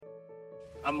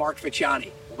I'm Mark Facciani.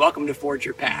 Welcome to Forge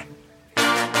Your Path.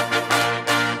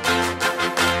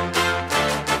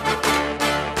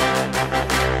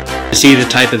 To see the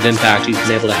type of impact he's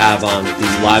been able to have on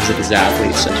the lives of his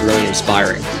athletes is really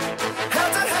inspiring.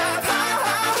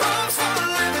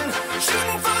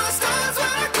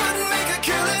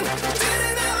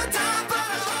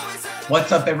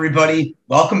 What's up, everybody?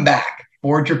 Welcome back.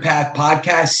 Forge Your Path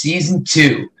Podcast Season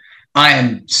 2. I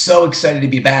am so excited to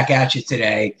be back at you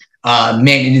today. Man,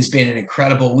 it has been an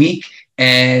incredible week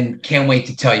and can't wait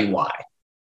to tell you why.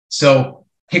 So,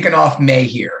 kicking off May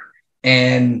here.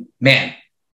 And man,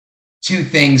 two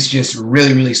things just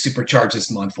really supercharged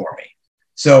this month for me.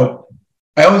 So,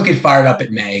 I always get fired up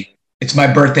at May. It's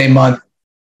my birthday month.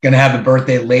 Going to have a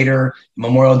birthday later,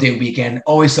 Memorial Day weekend,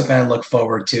 always something I look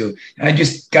forward to. And I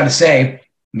just got to say,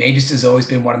 May just has always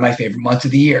been one of my favorite months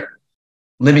of the year.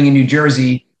 Living in New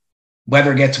Jersey,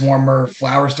 weather gets warmer,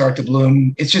 flowers start to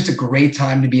bloom. It's just a great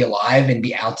time to be alive and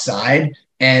be outside.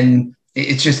 And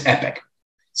it's just epic.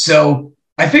 So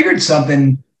I figured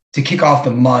something to kick off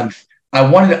the month. I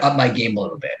wanted to up my game a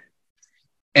little bit.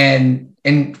 And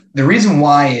the reason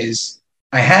why is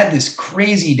I had this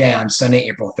crazy day on Sunday,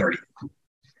 April 30th.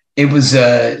 It was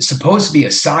supposed to be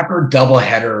a soccer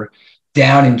doubleheader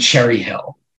down in Cherry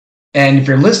Hill. And if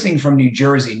you're listening from New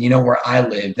Jersey and you know where I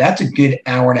live, that's a good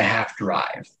hour and a half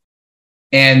drive.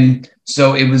 And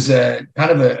so it was a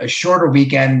kind of a shorter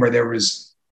weekend where there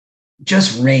was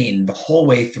just rain the whole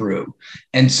way through.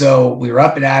 And so we were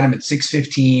up at Adam at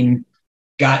 6:15,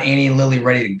 got Annie and Lily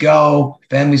ready to go.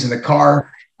 Family's in the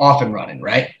car, off and running,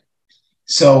 right?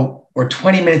 So we're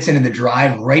 20 minutes into the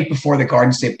drive right before the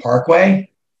Garden State Parkway.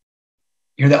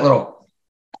 You hear that little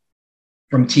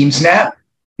from Team Snap?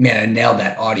 Man, I nailed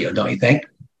that audio, don't you think?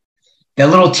 That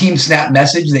little Team Snap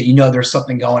message that you know there's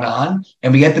something going on.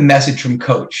 And we get the message from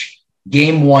Coach.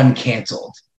 Game 1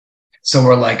 canceled. So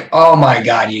we're like, oh my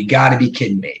God, you got to be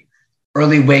kidding me.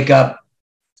 Early wake up,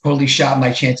 totally shot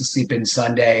my chance to sleep in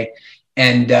Sunday.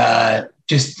 And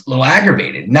just a little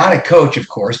aggravated. Not at Coach, of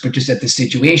course, but just at the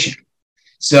situation.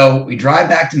 So we drive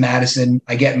back to Madison.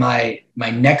 I get my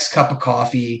next cup of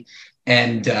coffee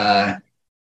and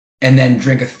then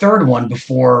drink a third one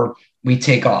before we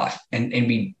take off. And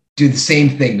we do the same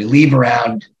thing. We leave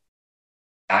around,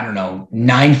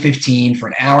 9:15 for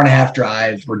an hour and a half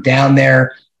drive. We're down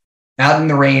there out in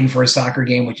the rain for a soccer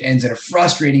game, which ends in a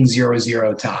frustrating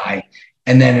 0-0 tie.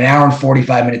 And then an hour and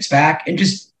 45 minutes back and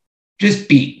just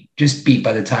beat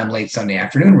by the time late Sunday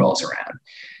afternoon rolls around.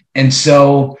 And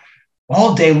so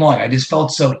all day long, I just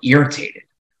felt so irritated.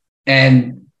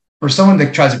 And for someone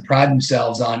that tries to pride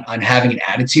themselves on having an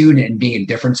attitude and being a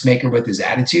difference maker with his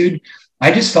attitude,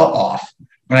 I just felt off.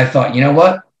 And I thought, you know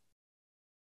what?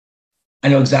 I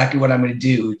know exactly what I'm going to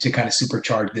do to kind of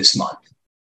supercharge this month.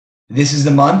 This is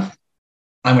the month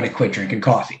I'm going to quit drinking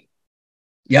coffee.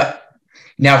 Yep.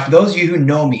 Now, for those of you who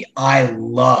know me, I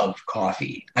love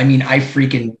coffee. I mean, I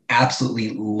freaking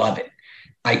absolutely love it.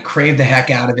 I crave the heck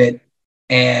out of it.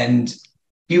 And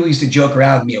people used to joke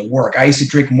around with me at work. I used to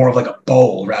drink more of like a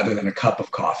bowl rather than a cup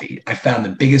of coffee. I found the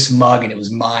biggest mug and it was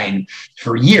mine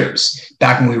for years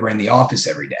back when we were in the office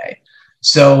every day.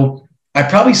 So I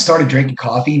probably started drinking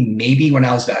coffee maybe when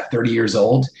I was about 30 years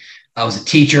old. I was a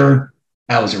teacher,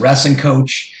 I was a wrestling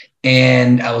coach,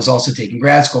 and I was also taking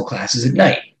grad school classes at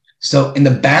night. So in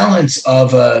the balance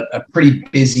of a pretty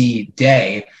busy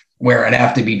day where I'd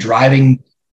have to be driving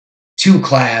to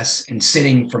class and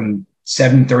sitting from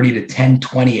 7:30 to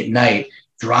 10:20 at night,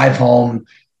 drive home,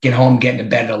 get into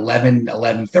bed at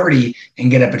 11:30,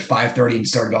 and get up at 5:30 and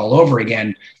start it all over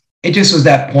again. It just was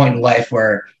that point in life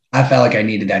where I felt like I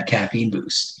needed that caffeine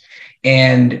boost.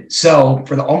 And so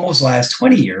for the almost last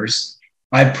 20 years,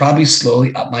 I've probably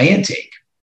slowly upped my intake.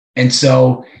 And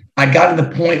so I got to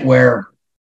the point where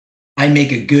I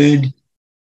make a good,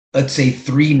 let's say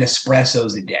 3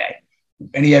 Nespressos a day.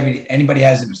 Anybody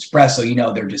has an espresso, you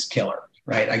know, they're just killer.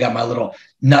 Right? I got my little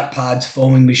nut pods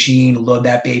foaming machine, load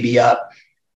that baby up,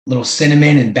 little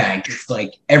cinnamon and bang. It's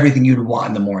like everything you'd want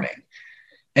in the morning.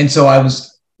 And so I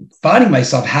was finding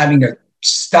myself having to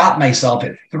stop myself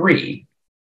at 3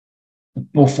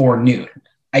 before noon.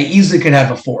 I easily could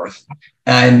have a 4th.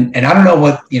 And I don't know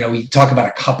what, we talk about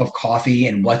a cup of coffee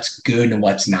and what's good and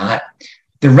what's not.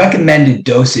 The recommended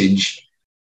dosage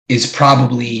is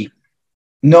probably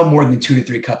no more than 2 to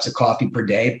 3 cups of coffee per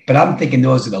day. But I'm thinking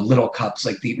those are the little cups,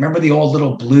 remember the old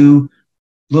little blue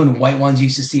and white ones you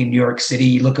used to see in New York City?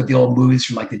 You look at the old movies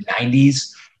from like the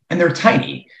 90s and they're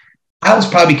tiny. I was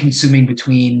probably consuming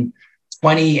between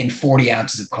 20 and 40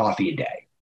 ounces of coffee a day.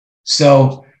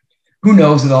 So who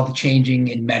knows with all the changing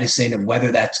in medicine of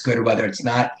whether that's good or whether it's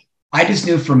not. I just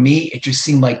knew for me, it just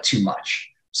seemed like too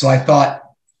much. So I thought,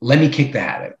 let me kick the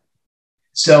habit.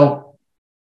 So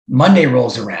Monday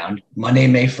rolls around, Monday,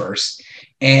 May 1st.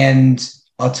 And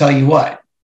I'll tell you what,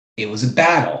 it was a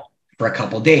battle for a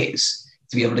couple of days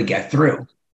to be able to get through.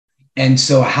 And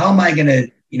so how am I going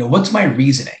to, what's my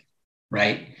reasoning,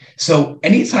 right? So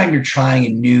anytime you're trying a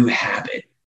new habit,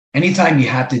 anytime you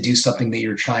have to do something that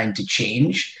you're trying to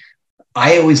change,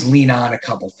 I always lean on a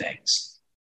couple things.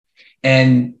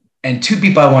 And two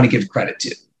people I want to give credit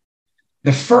to.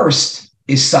 The first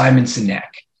is Simon Sinek,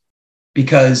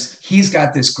 because he's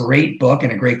got this great book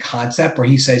and a great concept where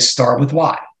he says, start with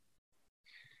why.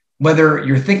 Whether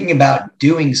you're thinking about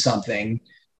doing something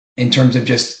in terms of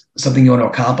just something you want to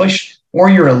accomplish, or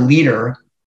you're a leader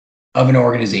of an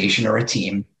organization or a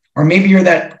team, or maybe you're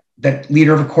that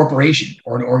leader of a corporation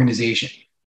or an organization.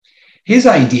 His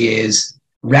idea is,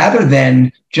 rather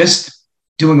than just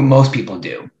doing what most people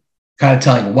do, kind of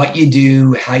telling what you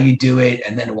do, how you do it,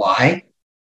 and then why,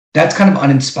 that's kind of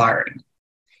uninspiring.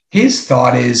 His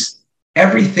thought is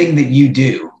everything that you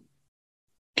do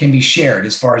can be shared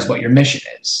as far as what your mission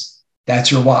is.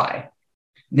 That's your why.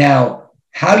 Now,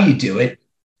 how you do it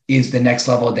is the next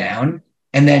level down.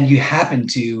 And then you happen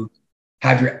to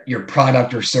have your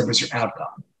product or service or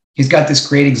outcome. He's got this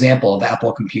great example of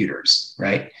Apple computers,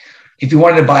 right? If you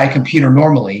wanted to buy a computer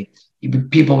normally,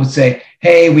 people would say,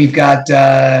 hey, we've got,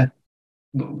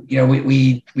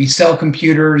 we sell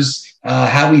computers.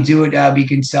 How we do it, we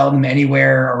can sell them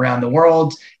anywhere around the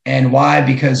world. And why?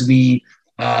 Because we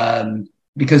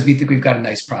think we've got a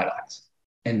nice product.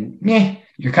 And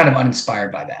you're kind of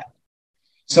uninspired by that.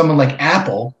 Someone like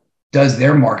Apple does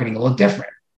their marketing a little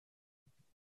different.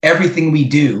 Everything we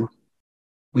do,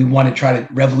 we want to try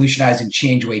to revolutionize and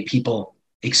change the way people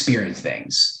experience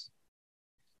things.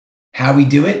 How we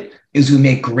do it is we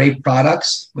make great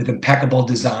products with impeccable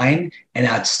design and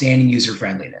outstanding user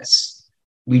friendliness.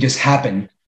 We just happen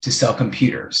to sell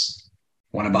computers.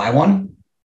 Want to buy one?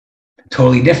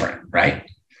 Totally different, right?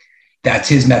 That's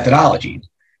his methodology.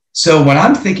 So when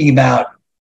I'm thinking about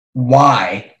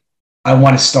why I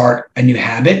want to start a new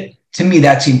habit, to me,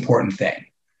 that's the important thing.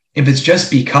 If it's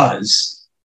just because,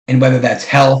 and whether that's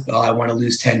health, I want to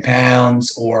lose 10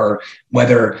 pounds, or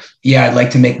whether, I'd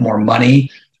like to make more money,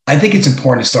 I think it's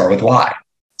important to start with why.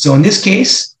 So in this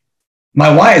case,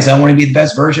 my why is I want to be the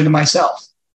best version of myself,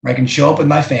 where I can show up with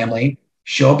my family,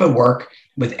 show up at work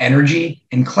with energy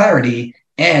and clarity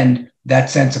and that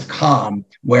sense of calm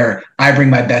where I bring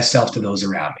my best self to those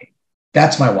around me.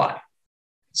 That's my why.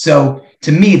 So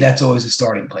to me, that's always a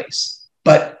starting place.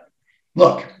 But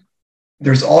look,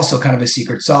 there's also kind of a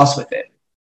secret sauce with it.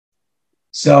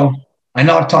 So I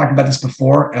know I've talked about this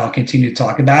before, and I'll continue to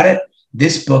talk about it.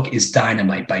 This book is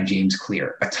Dynamite by James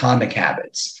Clear, Atomic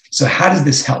Habits. So how does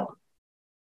this help?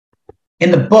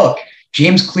 In the book,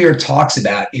 James Clear talks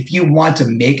about if you want to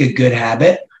make a good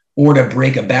habit or to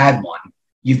break a bad one,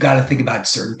 you've got to think about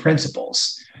certain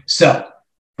principles. So,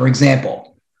 for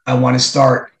example, I want to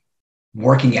start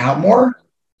working out more.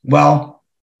 Well,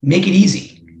 make it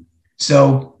easy.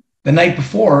 So the night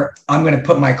before, I'm going to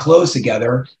put my clothes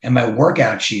together and my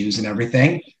workout shoes and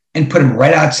everything and put them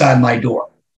right outside my door.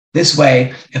 This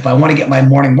way, if I want to get my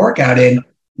morning workout in,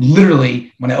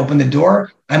 literally, when I open the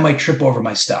door, I might trip over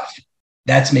my stuff.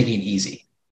 That's making it easy.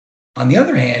 On the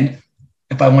other hand,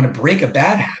 if I want to break a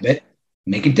bad habit,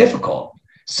 make it difficult.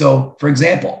 So, for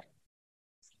example,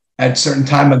 at a certain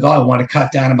time ago, I want to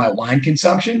cut down on my wine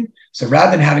consumption. So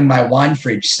rather than having my wine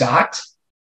fridge stocked,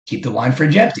 keep the wine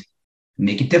fridge empty.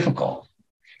 Make it difficult.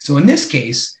 So in this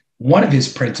case, one of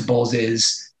his principles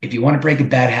is if you want to break a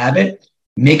bad habit,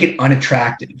 make it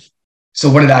unattractive. So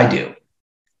what did I do?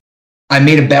 I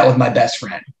made a bet with my best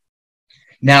friend.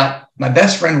 Now, my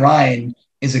best friend, Ryan,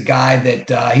 is a guy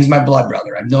that he's my blood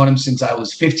brother. I've known him since I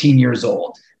was 15 years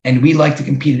old, and we like to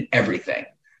compete at everything.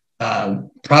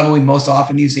 Probably most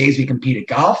often these days we compete at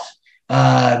golf.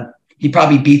 He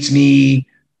probably beats me,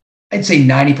 I'd say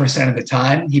 90% of the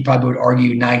time. He probably would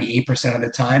argue 98% of the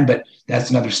time, but that's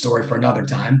another story for another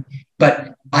time.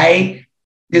 But I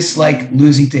dislike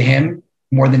losing to him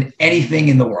more than anything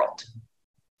in the world.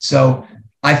 So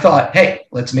I thought, hey,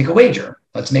 let's make a wager.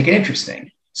 Let's make it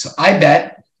interesting. So I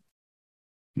bet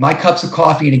my cups of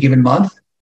coffee in a given month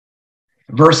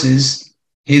versus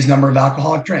his number of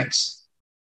alcoholic drinks.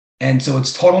 And so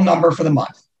it's total number for the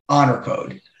month, honor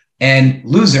code. And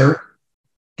loser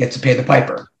gets to pay the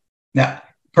piper. Now,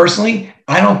 personally,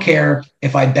 I don't care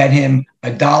if I bet him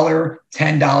 $1, $10, or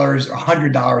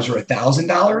 $100, or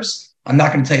 $1,000. I'm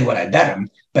not going to tell you what I bet him,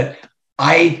 but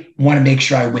I want to make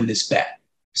sure I win this bet.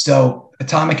 So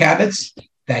Atomic Habits,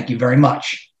 thank you very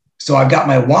much. So I've got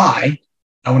my why.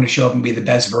 I want to show up and be the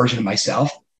best version of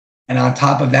myself. And on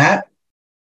top of that,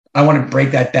 I want to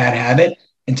break that bad habit.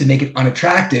 And to make it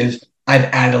unattractive, I've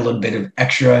added a little bit of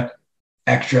extra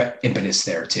impetus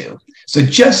there too. So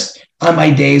just on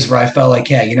my days where I felt like,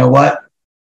 hey, you know what?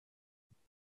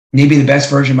 Maybe the best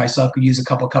version of myself could use a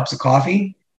couple cups of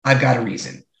coffee. I've got a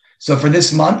reason. So for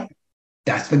this month,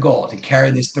 that's the goal, to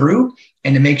carry this through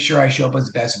and to make sure I show up as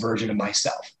the best version of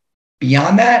myself.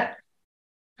 Beyond that,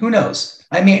 who knows?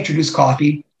 I may introduce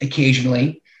coffee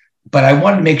occasionally, but I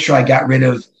wanted to make sure I got rid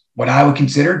of what I would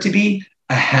consider to be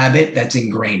a habit that's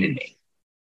ingrained in me.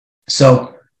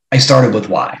 So I started with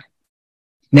why.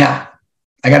 Now,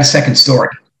 I got a second story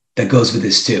that goes with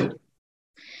this too.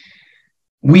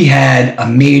 We had a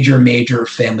major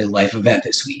family life event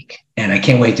this week, and I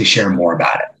can't wait to share more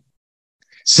about it.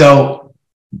 So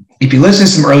if you listen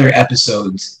to some earlier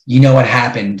episodes, you know what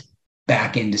happened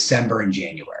back in December and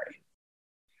January.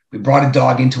 We brought a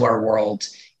dog into our world,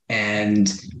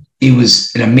 and it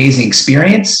was an amazing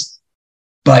experience.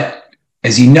 But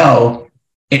as you know,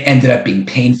 it ended up being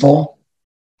painful,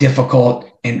 difficult,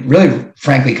 and really,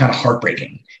 frankly, kind of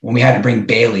heartbreaking when we had to bring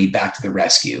Bailey back to the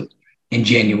rescue in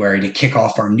January to kick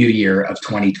off our new year of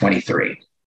 2023.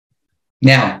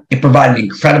 Now, it provided an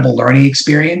incredible learning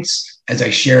experience, as I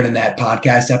shared in that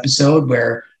podcast episode,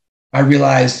 where I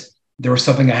realized there was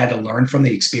something I had to learn from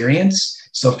the experience.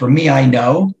 So for me, I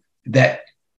know that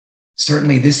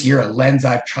certainly this year, a lens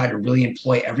I've tried to really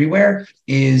employ everywhere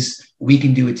is we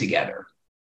can do it together.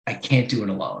 I can't do it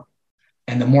alone.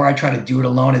 And the more I try to do it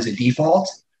alone as a default,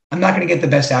 I'm not going to get the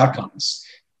best outcomes.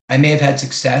 I may have had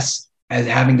success as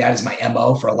having that as my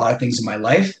MO for a lot of things in my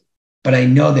life, but I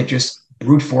know that just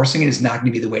brute forcing it is not going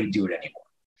to be the way to do it anymore.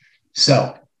 So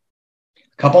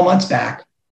a couple months back,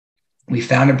 we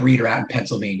found a breeder out in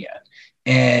Pennsylvania.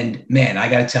 And man, I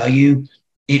got to tell you,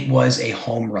 it was a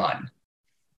home run.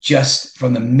 Just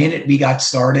from the minute we got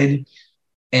started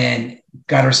and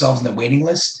got ourselves in the waiting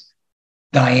list,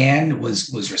 Diane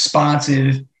was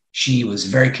responsive. She was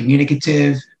very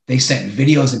communicative. They sent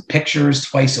videos and pictures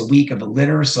twice a week of the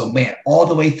litter. So man, all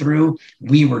the way through,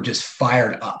 we were just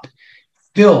fired up,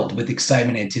 filled with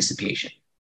excitement and anticipation.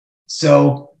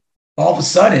 So all of a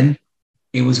sudden,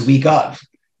 it was a week of.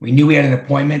 We knew we had an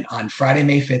appointment on Friday,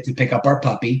 May 5th to pick up our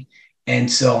puppy. And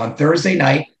so on Thursday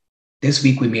night, this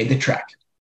week, we made the trek.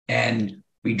 And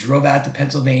we drove out to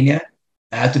Pennsylvania,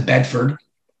 out to Bedford,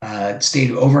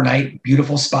 stayed overnight,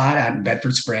 beautiful spot out in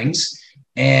Bedford Springs,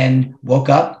 and woke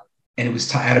up, and it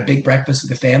was had a big breakfast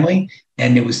with the family,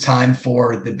 and it was time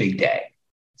for the big day.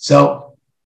 So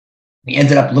we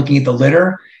ended up looking at the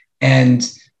litter, and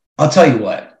I'll tell you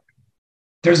what,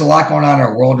 there's a lot going on in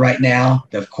our world right now,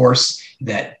 of course,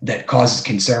 that causes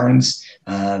concerns.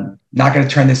 Not going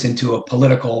to turn this into a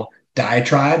political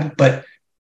diatribe, but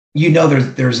you know,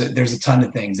 there's a ton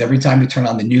of things. Every time you turn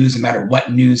on the news, no matter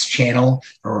what news channel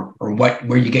or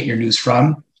where you get your news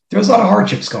from, there's a lot of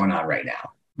hardships going on right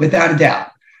now, without a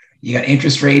doubt. You got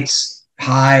interest rates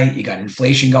high, you got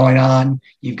inflation going on,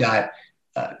 you've got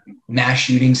mass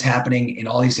shootings happening in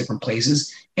all these different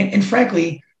places. And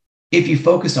frankly, if you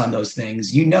focus on those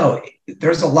things, you know,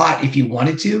 there's a lot, if you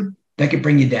wanted to, that could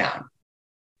bring you down.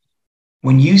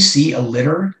 When you see a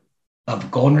litter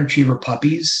of golden retriever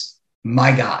puppies,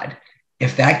 my God,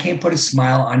 if that can't put a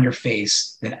smile on your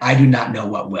face, then I do not know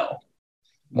what will.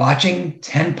 Watching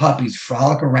 10 puppies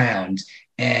frolic around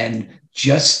and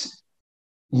just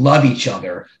love each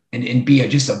other and be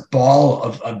just a ball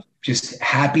of just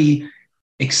happy,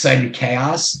 excited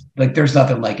chaos, like there's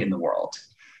nothing like it in the world.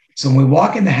 So when we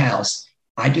walk in the house,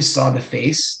 I just saw the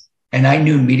face and I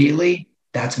knew immediately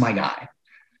that's my guy.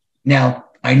 Now,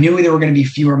 I knew there were going to be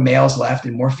fewer males left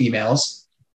and more females.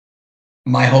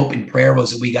 My hope and prayer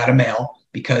was that we got a male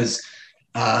because,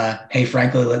 hey,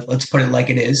 frankly, let's put it like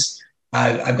it is.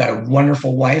 I've got a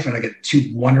wonderful wife and I got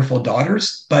 2 wonderful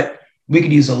daughters, but we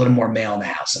could use a little more male in the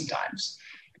house sometimes.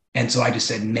 And so I just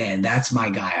said, man, that's my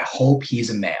guy. I hope he's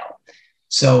a male.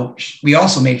 So we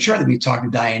also made sure that we talked to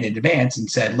Diane in advance and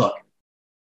said, look,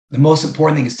 the most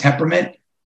important thing is temperament.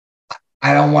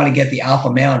 I don't want to get the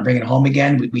alpha male and bring it home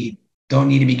again. We don't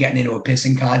need to be getting into a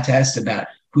pissing contest about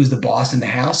who's the boss in the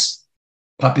house.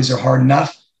 Puppies are hard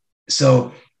enough.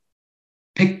 So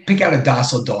pick out a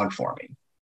docile dog for me.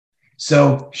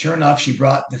 So sure enough, she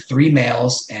brought the 3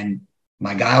 males and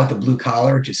my guy with the blue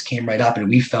collar just came right up and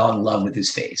we fell in love with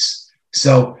his face.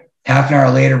 So half an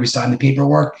hour later, we signed the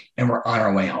paperwork and we're on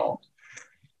our way home.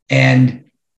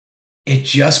 And it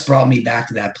just brought me back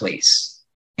to that place.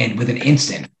 And with an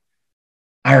instant,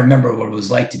 I remember what it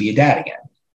was like to be a dad again,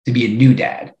 to be a new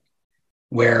dad,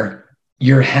 where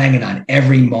you're hanging on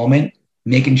every moment,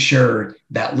 making sure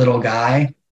that little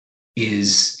guy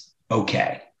is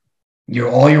okay.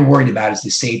 All you're worried about is the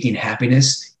safety and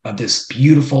happiness of this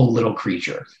beautiful little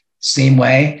creature. Same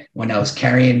way when I was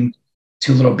carrying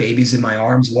two little babies in my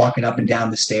arms, walking up and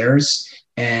down the stairs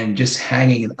and just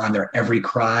hanging on their every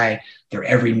cry, their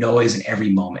every noise, and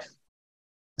every moment.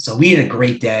 So we had a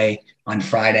great day on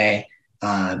Friday.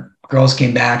 Girls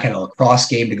came back, had a lacrosse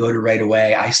game to go to right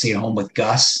away. I stayed home with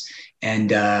Gus, and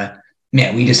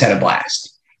man, we just had a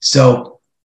blast. So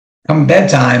come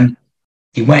bedtime,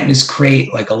 he went in his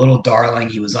crate like a little darling.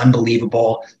 He was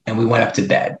unbelievable, and we went up to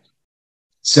bed.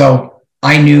 So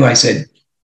I knew, I said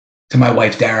to my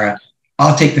wife, Dara,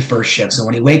 I'll take the first shift. So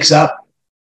when he wakes up,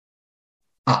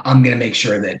 I'm going to make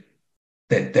sure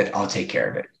that I'll take care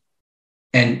of it.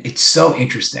 And it's so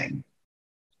interesting.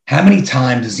 How many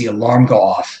times does the alarm go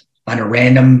off on a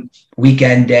random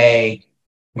weekend day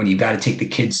when you've got to take the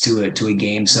kids to a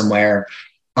game somewhere,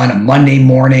 on a Monday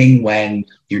morning when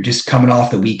you're just coming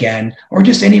off the weekend, or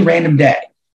just any random day?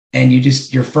 And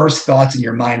your first thoughts in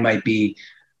your mind might be,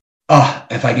 oh,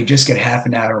 if I could just get half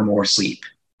an hour more sleep,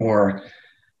 or,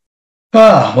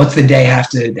 oh, what's the day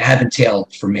have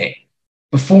entailed for me?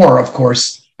 Before, of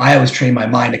course, I always train my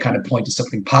mind to kind of point to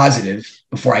something positive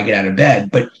before I get out of bed.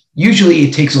 But usually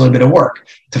it takes a little bit of work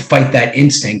to fight that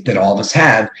instinct that all of us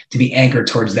have to be anchored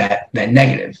towards that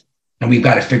negative. And we've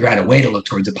got to figure out a way to look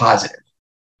towards a positive.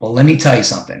 Well, let me tell you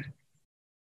something.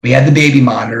 We had the baby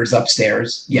monitors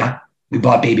upstairs. Yeah, we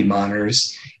bought baby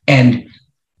monitors. And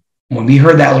when we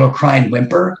heard that little crying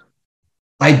whimper,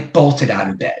 I bolted out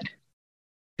of bed.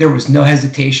 There was no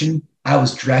hesitation. I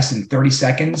was dressed in 30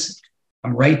 seconds.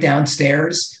 I'm right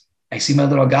downstairs. I see my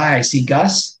little guy. I see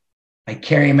Gus. I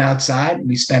carry him outside.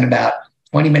 We spent about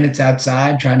 20 minutes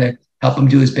outside trying to help him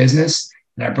do his business.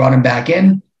 And I brought him back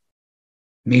in,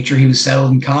 made sure he was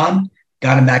settled and calm,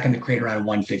 got him back in the crate around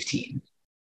 1:15.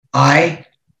 I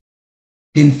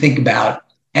didn't think about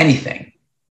anything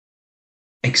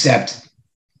except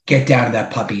get down to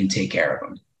that puppy and take care of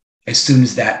him as soon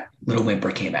as that little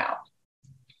whimper came out.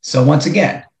 So once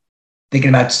again, thinking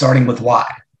about starting with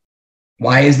why.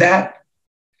 Why is that?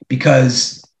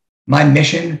 Because my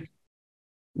mission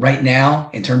right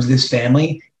now, in terms of this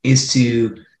family, is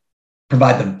to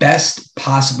provide the best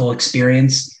possible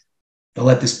experience to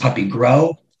let this puppy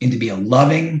grow into be a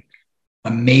loving,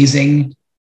 amazing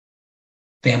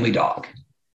family dog.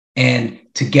 And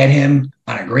to get him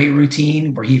on a great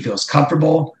routine where he feels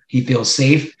comfortable, he feels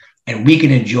safe, and we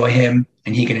can enjoy him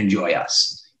and he can enjoy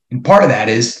us. And part of that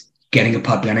is getting a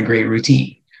puppy on a great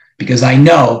routine. Because I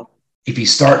know if you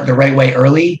start the right way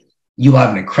early, you'll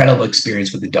have an incredible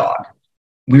experience with the dog.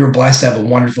 We were blessed to have a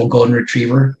wonderful golden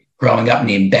retriever growing up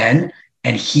named Ben,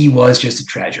 and he was just a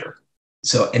treasure.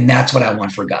 And that's what I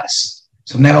want for Gus.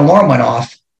 So when that alarm went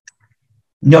off,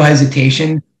 no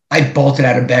hesitation, I bolted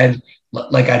out of bed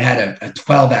like I'd had a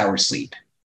 12-hour sleep.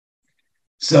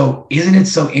 So isn't it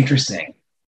so interesting?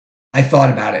 I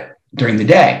thought about it during the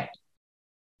day.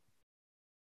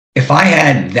 If I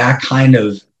had that kind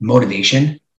of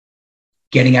motivation,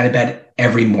 getting out of bed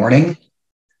every morning,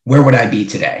 where would I be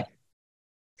today?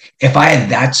 If I had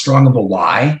that strong of a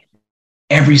why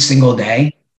every single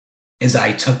day as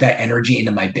I took that energy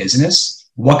into my business,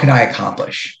 what could I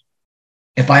accomplish?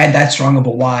 If I had that strong of a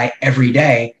why every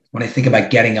day when I think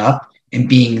about getting up and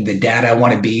being the dad I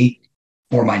want to be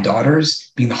for my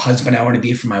daughters, being the husband I want to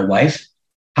be for my wife,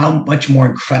 how much more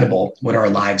incredible would our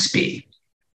lives be?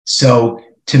 So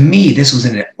to me, this was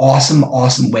an awesome,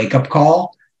 awesome wake-up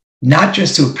call, not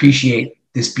just to appreciate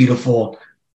this beautiful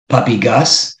puppy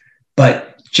Gus,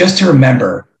 but just to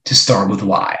remember to start with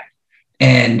why.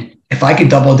 And if I could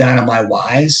double down on my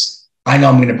whys, I know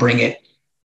I'm going to bring it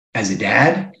as a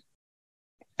dad,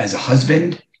 as a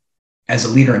husband, as a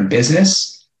leader in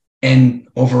business, and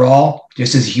overall,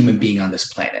 just as a human being on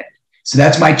this planet. So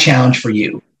that's my challenge for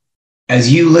you.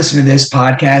 As you listen to this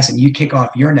podcast and you kick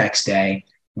off your next day,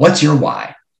 what's your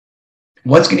why?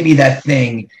 What's going to be that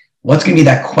thing? What's going to be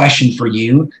that question for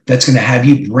you that's going to have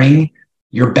you bring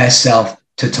your best self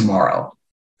to tomorrow?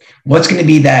 What's going to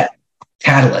be that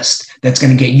catalyst that's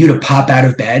going to get you to pop out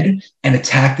of bed and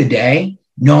attack the day,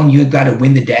 knowing you've got to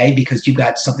win the day because you've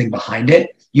got something behind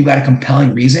it? You've got a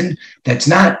compelling reason that's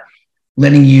not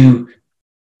letting you,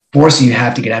 forcing you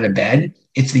have to get out of bed.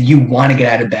 It's that you want to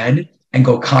get out of bed and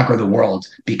go conquer the world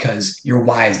because your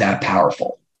why is that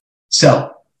powerful.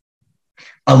 So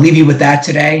I'll leave you with that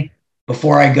today.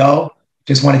 Before I go,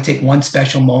 just want to take one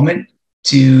special moment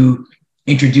to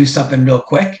introduce something real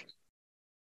quick.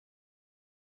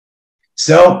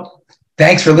 So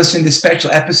thanks for listening to this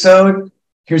special episode.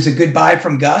 Here's a goodbye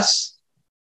from Gus.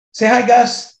 Say hi,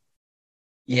 Gus.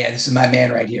 Yeah, this is my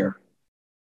man right here.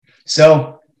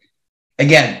 So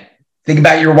again, think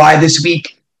about your why this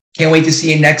week. Can't wait to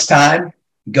see you next time.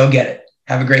 Go get it.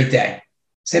 Have a great day.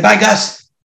 Say bye, Gus.